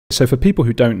So for people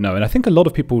who don't know, and I think a lot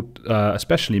of people,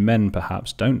 especially men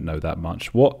perhaps, don't know that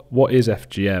much, what is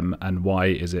FGM and why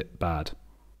is it bad?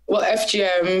 Well,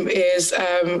 FGM is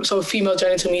so female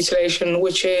genital mutilation,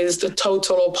 which is the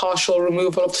total or partial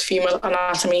removal of the female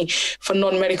anatomy for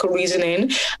non-medical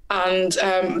reasoning. And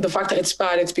the fact that it's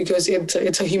bad, it's because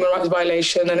it's a human rights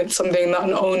violation, and it's something that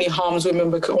not only harms women,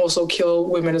 but can also kill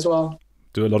women as well.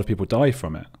 Do a lot of people die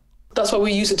from it? That's why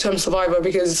we use the term survivor,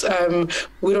 because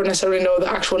we don't necessarily know the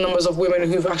actual numbers of women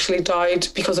who've actually died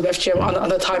because of FGM at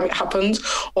the time it happened,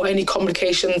 or any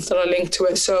complications that are linked to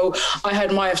it. So I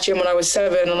had my FGM when I was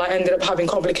 7, and I ended up having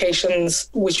complications,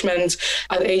 which meant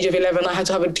at the age of 11, I had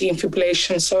to have a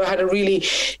defibrillation. So I had a really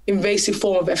invasive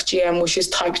form of FGM, which is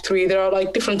type 3. There are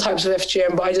like different types of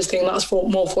FGM, but I just think that's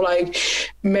more for like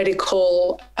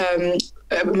medical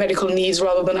needs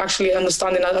rather than actually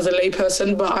understanding that as a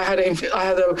layperson. But I had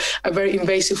a very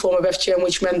invasive form of FGM,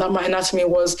 which meant that my anatomy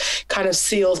was kind of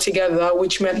sealed together,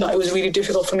 which meant that it was really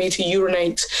difficult for me to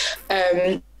urinate.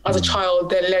 As a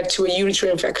child, that led to a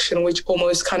urinary infection, which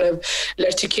almost kind of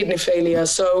led to kidney failure.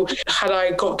 So had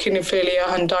I got kidney failure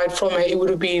and died from it, it would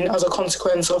have been as a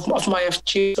consequence of my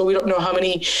FGM. So we don't know how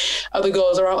many other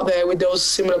girls are out there with those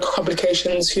similar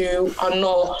complications who are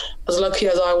not as lucky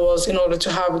as I was in order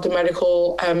to have the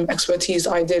medical expertise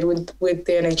I did with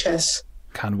the NHS.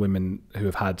 Can women who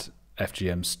have had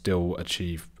FGM still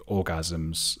achieve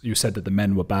orgasms? You said that the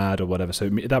men were bad or whatever, so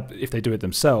that if they do it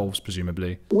themselves,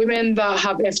 presumably. Women that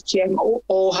have FGM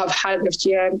or have had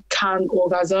FGM can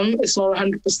orgasm. It's not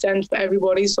 100% for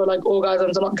everybody, so like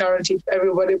orgasms are not guaranteed for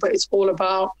everybody, but it's all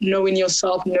about knowing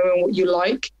yourself, knowing what you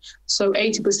like. So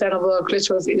 80% of the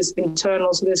clitoris is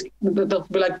internal, so there'll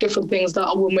be like different things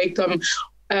that will make them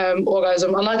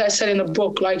orgasm. And like I said in the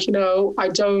book,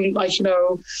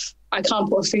 I can't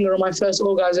put a finger on my first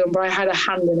orgasm, but I had a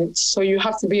hand in it. So you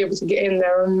have to be able to get in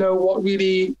there and know what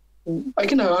really, I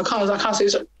can't say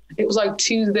it was like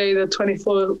Tuesday, the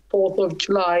 24th of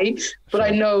July, but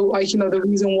I know, the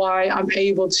reason why I'm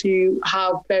able to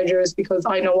have pleasure is because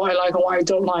I know what I like and what I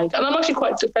don't like. And I'm actually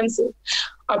quite defensive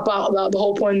about that. The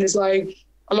whole point is like,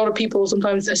 a lot of people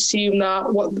sometimes assume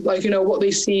that what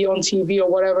they see on TV or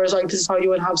whatever is like, this is how you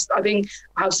would have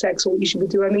sex or what you should be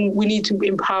doing. I think we need to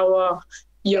empower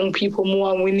young people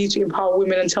more, and we need to empower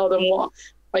women and tell them what,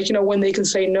 when they can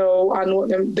say no, and what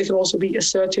they can also be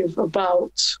assertive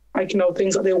about,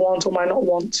 things that they want or might not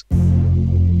want.